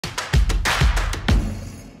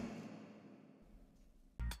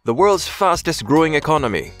The world's fastest growing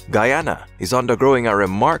economy, Guyana, is undergoing a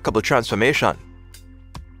remarkable transformation.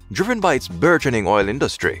 Driven by its burgeoning oil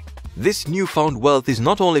industry, this newfound wealth is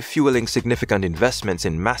not only fueling significant investments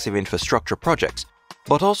in massive infrastructure projects,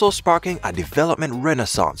 but also sparking a development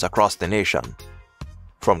renaissance across the nation.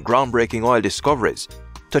 From groundbreaking oil discoveries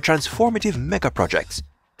to transformative mega-projects,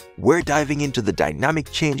 we're diving into the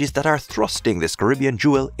dynamic changes that are thrusting this Caribbean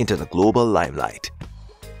jewel into the global limelight.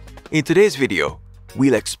 In today's video,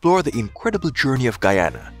 we'll explore the incredible journey of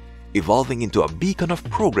Guyana, evolving into a beacon of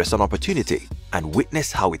progress and opportunity, and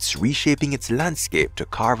witness how it's reshaping its landscape to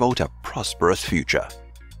carve out a prosperous future.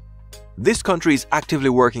 This country is actively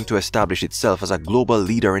working to establish itself as a global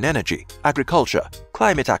leader in energy, agriculture,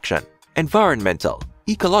 climate action, environmental,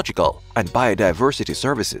 ecological, and biodiversity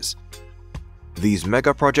services. These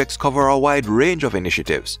mega projects cover a wide range of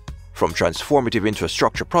initiatives, from transformative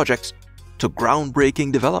infrastructure projects to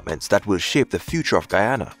groundbreaking developments that will shape the future of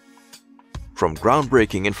Guyana. From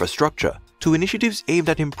groundbreaking infrastructure to initiatives aimed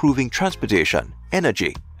at improving transportation,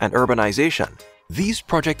 energy, and urbanization, these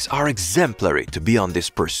projects are exemplary to be on this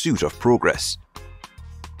pursuit of progress.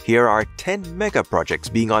 Here are 10 mega projects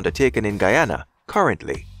being undertaken in Guyana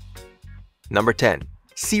currently. Number 10.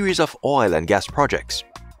 Series of oil and gas projects.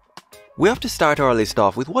 We have to start our list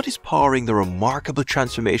off with what is powering the remarkable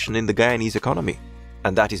transformation in the Guyanese economy,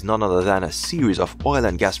 and that is none other than a series of oil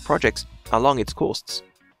and gas projects along its coasts.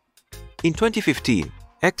 In 2015,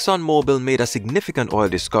 ExxonMobil made a significant oil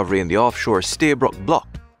discovery in the offshore Stabroek Block,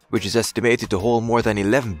 which is estimated to hold more than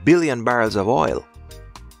 11 billion barrels of oil.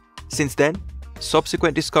 Since then,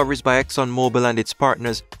 subsequent discoveries by ExxonMobil and its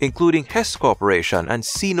partners, including Hess Corporation and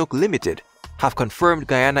CNOOC Limited, have confirmed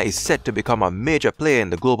Guyana is set to become a major player in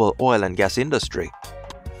the global oil and gas industry.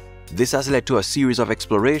 This has led to a series of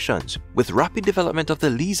explorations, with rapid development of the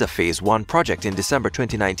Liza Phase 1 project in December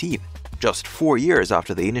 2019, just 4 years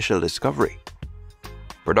after the initial discovery.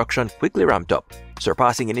 Production quickly ramped up,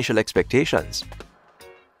 surpassing initial expectations.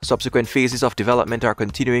 Subsequent phases of development are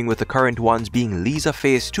continuing, with the current ones being Liza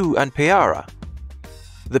Phase 2 and Payara.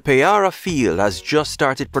 The Payara field has just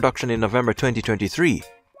started production in November 2023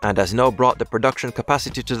 and has now brought the production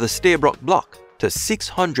capacity to the Stabroek Block to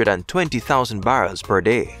 620,000 barrels per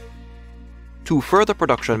day. 2 further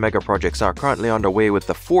production mega-projects are currently underway, with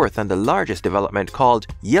the fourth and the largest development called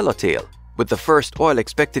Yellowtail, with the first oil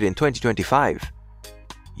expected in 2025.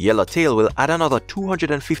 Yellowtail will add another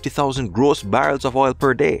 250,000 gross barrels of oil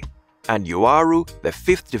per day, and J-irie, the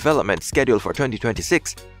fifth development scheduled for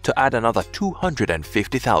 2026, to add another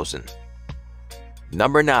 250,000.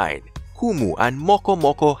 Number 9. Kumu and Moko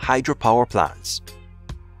Moko hydropower plants.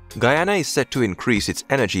 Guyana is set to increase its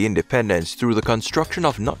energy independence through the construction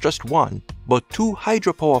of not just one, but 2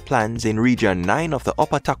 hydropower plants in Region 9 of the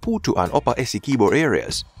Upper Takutu and Upper Esequibo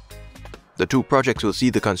areas. The 2 projects will see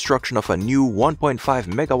the construction of a new 1.5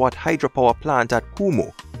 megawatt hydropower plant at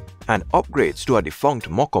Kumu and upgrades to a defunct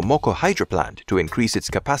Moko Moko hydro plant to increase its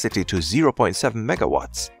capacity to 0.7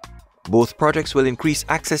 megawatts. Both projects will increase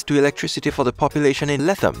access to electricity for the population in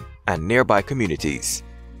Lethem and nearby communities.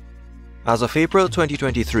 As of April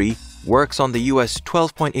 2023, works on the US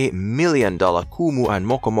 $12.8 million Kumu and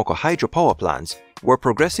Moko Moko hydropower plants were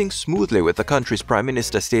progressing smoothly, with the country's Prime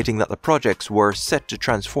Minister stating that the projects were set to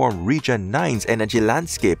transform Region 9's energy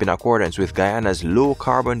landscape in accordance with Guyana's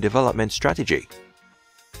low-carbon development strategy.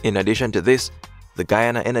 In addition to this, the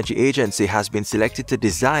Guyana Energy Agency has been selected to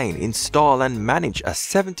design, install, and manage a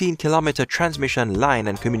 17-kilometer transmission line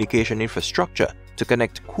and communication infrastructure to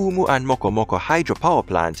connect Kumu and Moko Moko hydropower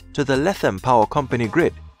plant to the Lethem Power Company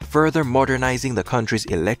grid, further modernizing the country's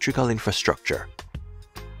electrical infrastructure.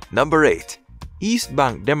 Number 8. East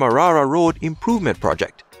Bank Demerara Road Improvement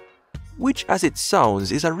Project, which, as it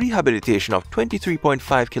sounds, is a rehabilitation of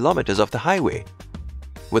 23.5 kilometers of the highway,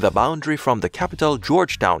 with a boundary from the capital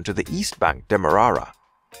Georgetown to the East Bank Demerara.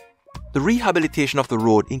 The rehabilitation of the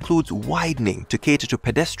road includes widening to cater to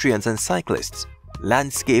pedestrians and cyclists,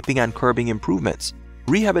 landscaping and curbing improvements,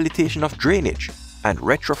 rehabilitation of drainage, and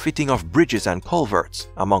retrofitting of bridges and culverts,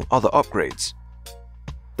 among other upgrades.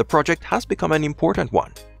 The project has become an important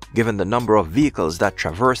one, given the number of vehicles that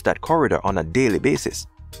traverse that corridor on a daily basis.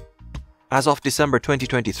 As of December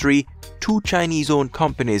 2023, 2 Chinese-owned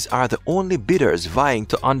companies are the only bidders vying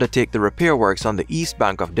to undertake the repair works on the east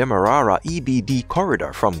bank of Demerara EBD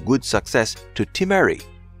corridor from Good Success to J-irie,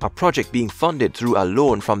 a project being funded through a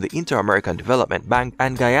loan from the Inter-American Development Bank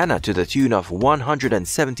and Guyana to the tune of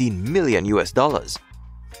 $117 million.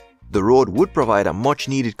 The road would provide a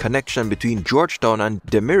much-needed connection between Georgetown and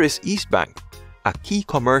Demira's East Bank, a key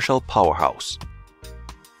commercial powerhouse.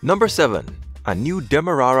 Number 7. A new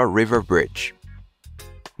Demerara River Bridge.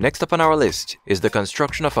 Next up on our list is the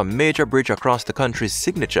construction of a major bridge across the country's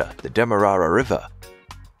signature, the Demerara River.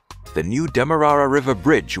 The new Demerara River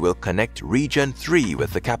Bridge will connect Region 3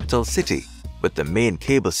 with the capital city, with the main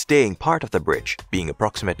cable-staying part of the bridge being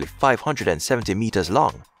approximately 570 meters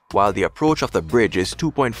long, while the approach of the bridge is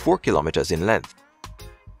 2.4 kilometers in length.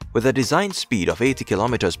 With a design speed of 80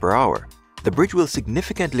 kilometers per hour, the bridge will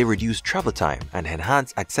significantly reduce travel time and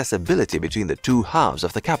enhance accessibility between the two halves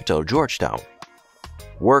of the capital, Georgetown.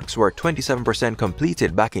 Works were 27%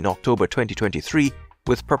 completed back in October 2023,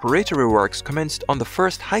 with preparatory works commenced on the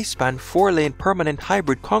first high-span 4-lane permanent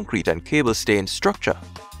hybrid concrete and cable-staying structure.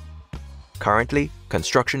 Currently,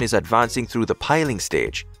 construction is advancing through the piling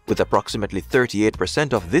stage, with approximately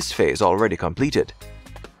 38% of this phase already completed.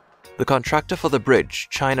 The contractor for the bridge,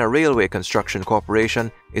 China Railway Construction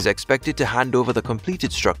Corporation, is expected to hand over the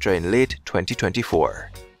completed structure in late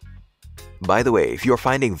 2024. By the way, if you're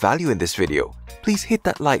finding value in this video, please hit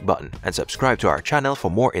that like button and subscribe to our channel for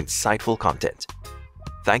more insightful content.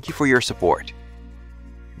 Thank you for your support.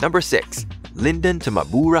 Number 6. Linden to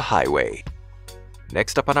Mabura Highway.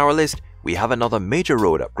 Next up on our list, we have another major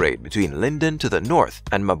road upgrade between Linden to the north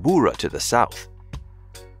and Mabura to the south.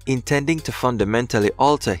 Intending to fundamentally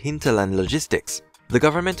alter hinterland logistics, the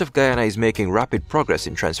government of Guyana is making rapid progress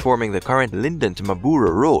in transforming the current Linden to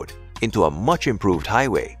Mabura road into a much improved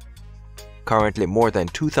highway. Currently, more than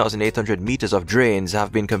 2,800 meters of drains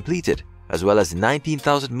have been completed, as well as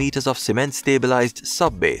 19,000 meters of cement-stabilized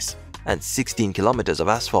subbase and 16 kilometers of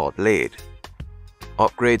asphalt laid.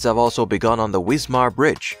 Upgrades have also begun on the Wismar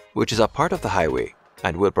Bridge, which is a part of the highway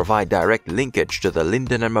and will provide direct linkage to the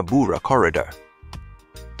Linden and Mabura corridor.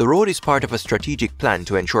 The road is part of a strategic plan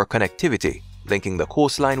to ensure connectivity, linking the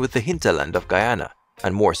coastline with the hinterland of Guyana,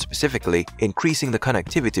 and more specifically, increasing the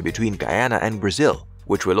connectivity between Guyana and Brazil,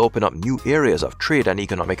 which will open up new areas of trade and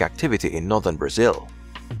economic activity in northern Brazil.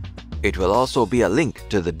 It will also be a link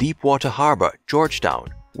to the deepwater harbor,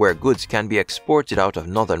 Georgetown, where goods can be exported out of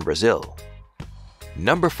northern Brazil.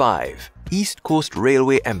 Number 5. East Coast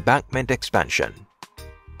Railway Embankment Expansion.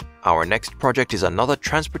 Our next project is another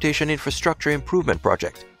transportation infrastructure improvement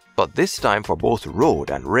project, but this time for both road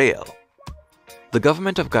and rail. The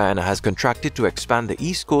government of Guyana has contracted to expand the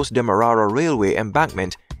East Coast Demerara Railway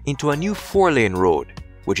Embankment into a new 4-lane road,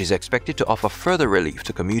 which is expected to offer further relief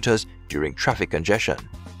to commuters during traffic congestion.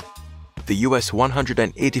 The US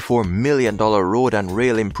 $184 million road and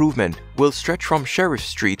rail improvement will stretch from Sheriff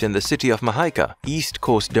Street in the city of Mahaica, East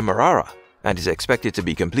Coast Demerara, and is expected to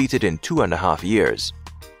be completed in 2.5 years.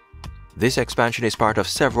 This expansion is part of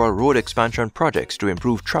several road expansion projects to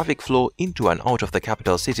improve traffic flow into and out of the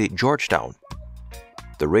capital city, Georgetown.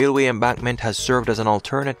 The railway embankment has served as an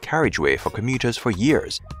alternate carriageway for commuters for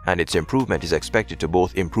years, and its improvement is expected to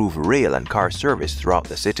both improve rail and car service throughout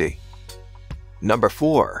the city. Number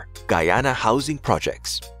 4. Guyana Housing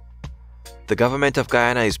Projects. The government of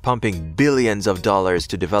Guyana is pumping billions of dollars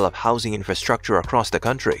to develop housing infrastructure across the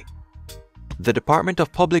country. The Department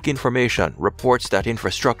of Public Information reports that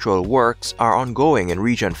infrastructural works are ongoing in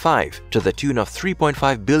Region 5 to the tune of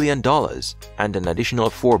 $3.5 billion, and an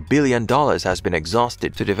additional $4 billion has been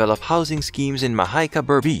exhausted to develop housing schemes in Mahaica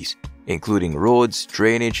Berbice, including roads,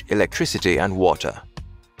 drainage, electricity, and water.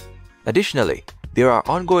 Additionally, there are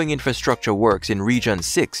ongoing infrastructure works in Region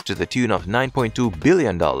 6 to the tune of $9.2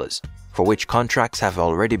 billion, for which contracts have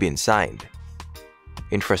already been signed.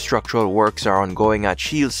 Infrastructural works are ongoing at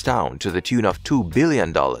Shieldstown to the tune of $2 billion.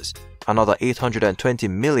 Another $820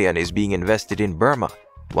 million is being invested in Burma,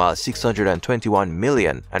 while $621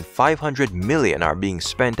 million and $500 million are being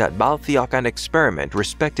spent at Balthiok and Experiment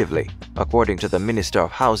respectively, according to the Minister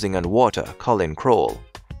of Housing and Water, Colin Crowell.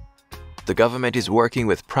 The government is working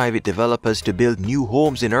with private developers to build new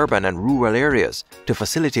homes in urban and rural areas to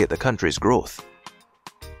facilitate the country's growth.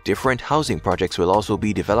 Different housing projects will also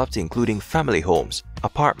be developed, including family homes,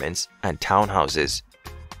 apartments, and townhouses.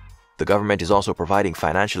 The government is also providing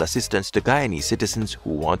financial assistance to Guyanese citizens who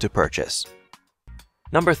want to purchase.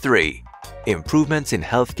 Number 3. Improvements in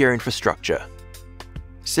healthcare infrastructure.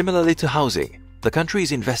 Similarly to housing, the country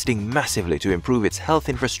is investing massively to improve its health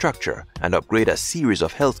infrastructure and upgrade a series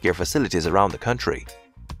of healthcare facilities around the country.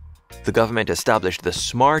 The government established the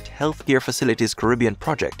Smart Healthcare Facilities Caribbean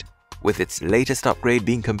project, with its latest upgrade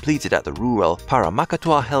being completed at the rural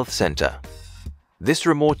Paramakatoa Health Center. This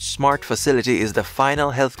remote smart facility is the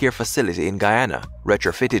final healthcare facility in Guyana,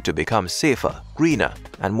 retrofitted to become safer, greener,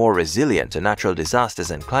 and more resilient to natural disasters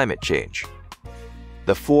and climate change.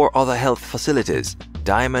 The 4 other health facilities,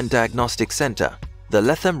 Diamond Diagnostic Center, the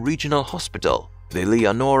Lethem Regional Hospital, the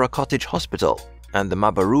Leonora Cottage Hospital, and the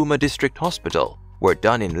Mabaruma District Hospital, were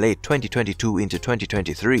done in late 2022 into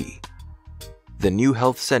 2023. The new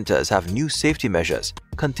health centers have new safety measures,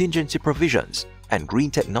 contingency provisions, and green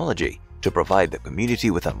technology to provide the community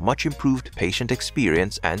with a much improved patient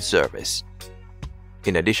experience and service.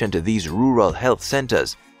 In addition to these rural health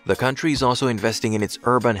centers, the country is also investing in its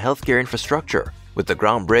urban healthcare infrastructure with the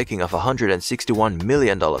groundbreaking of a $161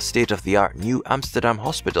 million state-of-the-art new Amsterdam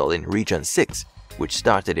hospital in Region 6, which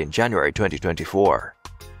started in January 2024.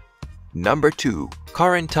 Number 2.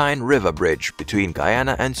 Quarantine River Bridge between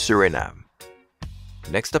Guyana and Suriname.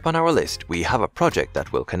 Next up on our list, we have a project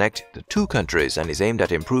that will connect the two countries and is aimed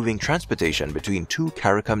at improving transportation between two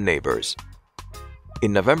CARICOM neighbors.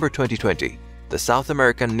 In November 2020, the South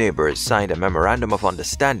American neighbors signed a Memorandum of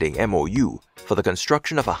Understanding (MOU) for the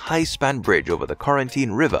construction of a high-span bridge over the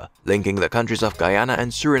Quarantine River, linking the countries of Guyana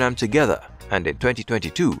and Suriname together, and in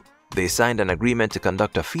 2022, they signed an agreement to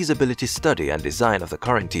conduct a feasibility study and design of the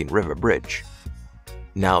Quarantine River Bridge.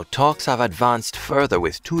 Now, talks have advanced further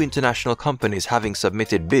with two international companies having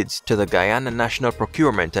submitted bids to the Guyana National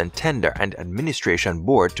Procurement and Tender and Administration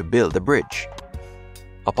Board to build the bridge.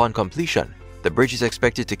 Upon completion, the bridge is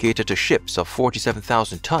expected to cater to ships of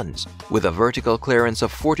 47,000 tons with a vertical clearance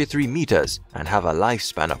of 43 meters and have a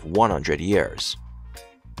lifespan of 100 years.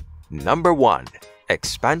 Number 1.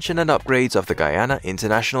 Expansion and upgrades of the Guyana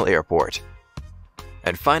International Airport.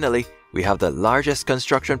 And finally, we have the largest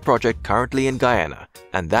construction project currently in Guyana,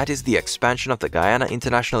 and that is the expansion of the Guyana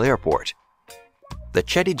International Airport. The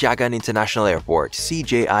Cheddi-Jagan International Airport,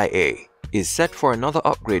 CJIA, is set for another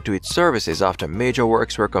upgrade to its services after major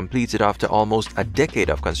works were completed after almost a decade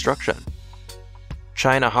of construction.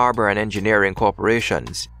 China Harbor and Engineering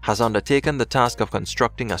Corporations has undertaken the task of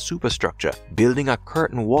constructing a superstructure, building a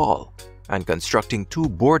curtain wall, and constructing two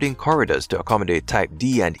boarding corridors to accommodate Type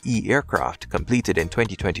D and E aircraft completed in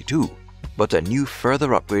 2022, but a new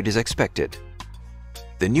further upgrade is expected.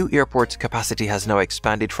 The new airport's capacity has now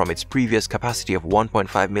expanded from its previous capacity of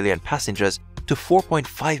 1.5 million passengers to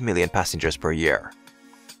 4.5 million passengers per year.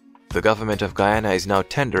 The government of Guyana is now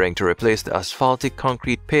tendering to replace the asphaltic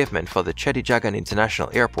concrete pavement for the Cheddi-Jagan International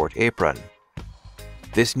Airport apron.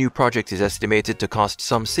 This new project is estimated to cost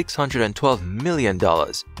some $612 million,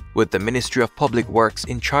 with the Ministry of Public Works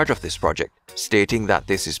in charge of this project, stating that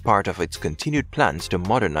this is part of its continued plans to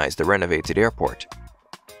modernize the renovated airport.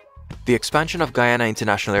 The expansion of Guyana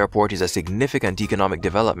International Airport is a significant economic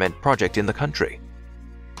development project in the country.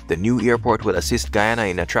 The new airport will assist Guyana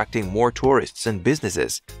in attracting more tourists and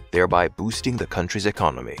businesses, thereby boosting the country's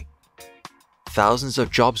economy. Thousands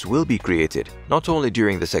of jobs will be created, not only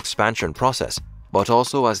during this expansion process, but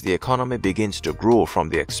also as the economy begins to grow from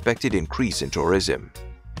the expected increase in tourism.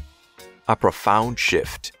 A profound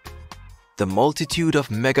shift. The multitude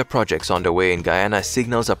of mega-projects underway in Guyana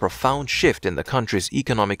signals a profound shift in the country's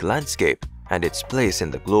economic landscape and its place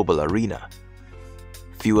in the global arena.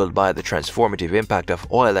 Fueled by the transformative impact of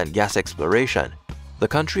oil and gas exploration, the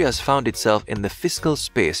country has found itself in the fiscal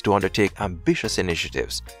space to undertake ambitious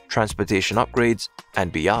initiatives, transportation upgrades,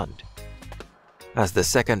 and beyond. As the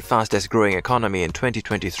second fastest growing economy in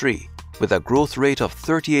 2023, with a growth rate of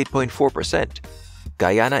 38.4%,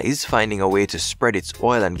 Guyana is finding a way to spread its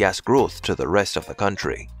oil and gas growth to the rest of the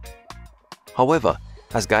country. However,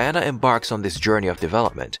 as Guyana embarks on this journey of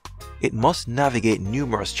development, it must navigate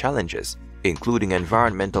numerous challenges, including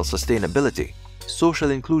environmental sustainability, social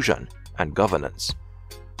inclusion, and governance.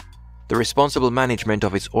 The responsible management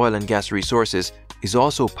of its oil and gas resources is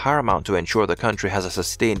also paramount to ensure the country has a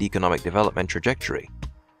sustained economic development trajectory.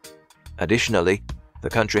 Additionally, the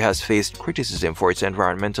country has faced criticism for its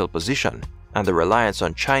environmental position and the reliance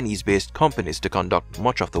on Chinese-based companies to conduct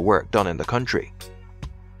much of the work done in the country.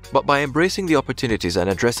 But by embracing the opportunities and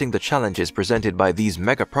addressing the challenges presented by these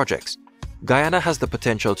mega-projects, Guyana has the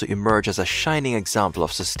potential to emerge as a shining example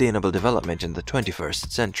of sustainable development in the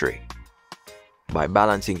 21st century. By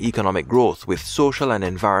balancing economic growth with social and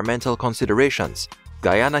environmental considerations,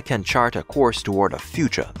 Guyana can chart a course toward a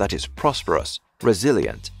future that is prosperous,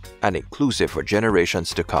 resilient, and inclusive for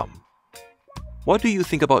generations to come. What do you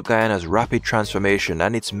think about Guyana's rapid transformation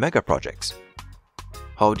and its mega-projects?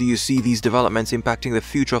 How do you see these developments impacting the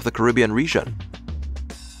future of the Caribbean region?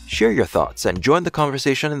 Share your thoughts and join the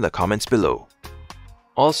conversation in the comments below.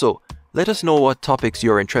 Also, let us know what topics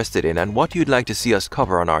you're interested in and what you'd like to see us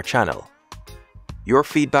cover on our channel. Your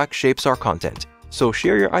feedback shapes our content, so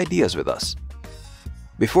share your ideas with us.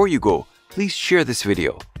 Before you go, please share this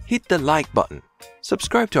video, hit the like button,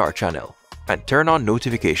 subscribe to our channel, and turn on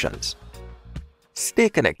notifications. Stay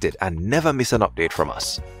connected and never miss an update from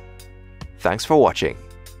us. Thanks for watching.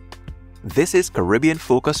 This is Caribbean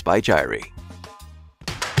Focus by J-irie.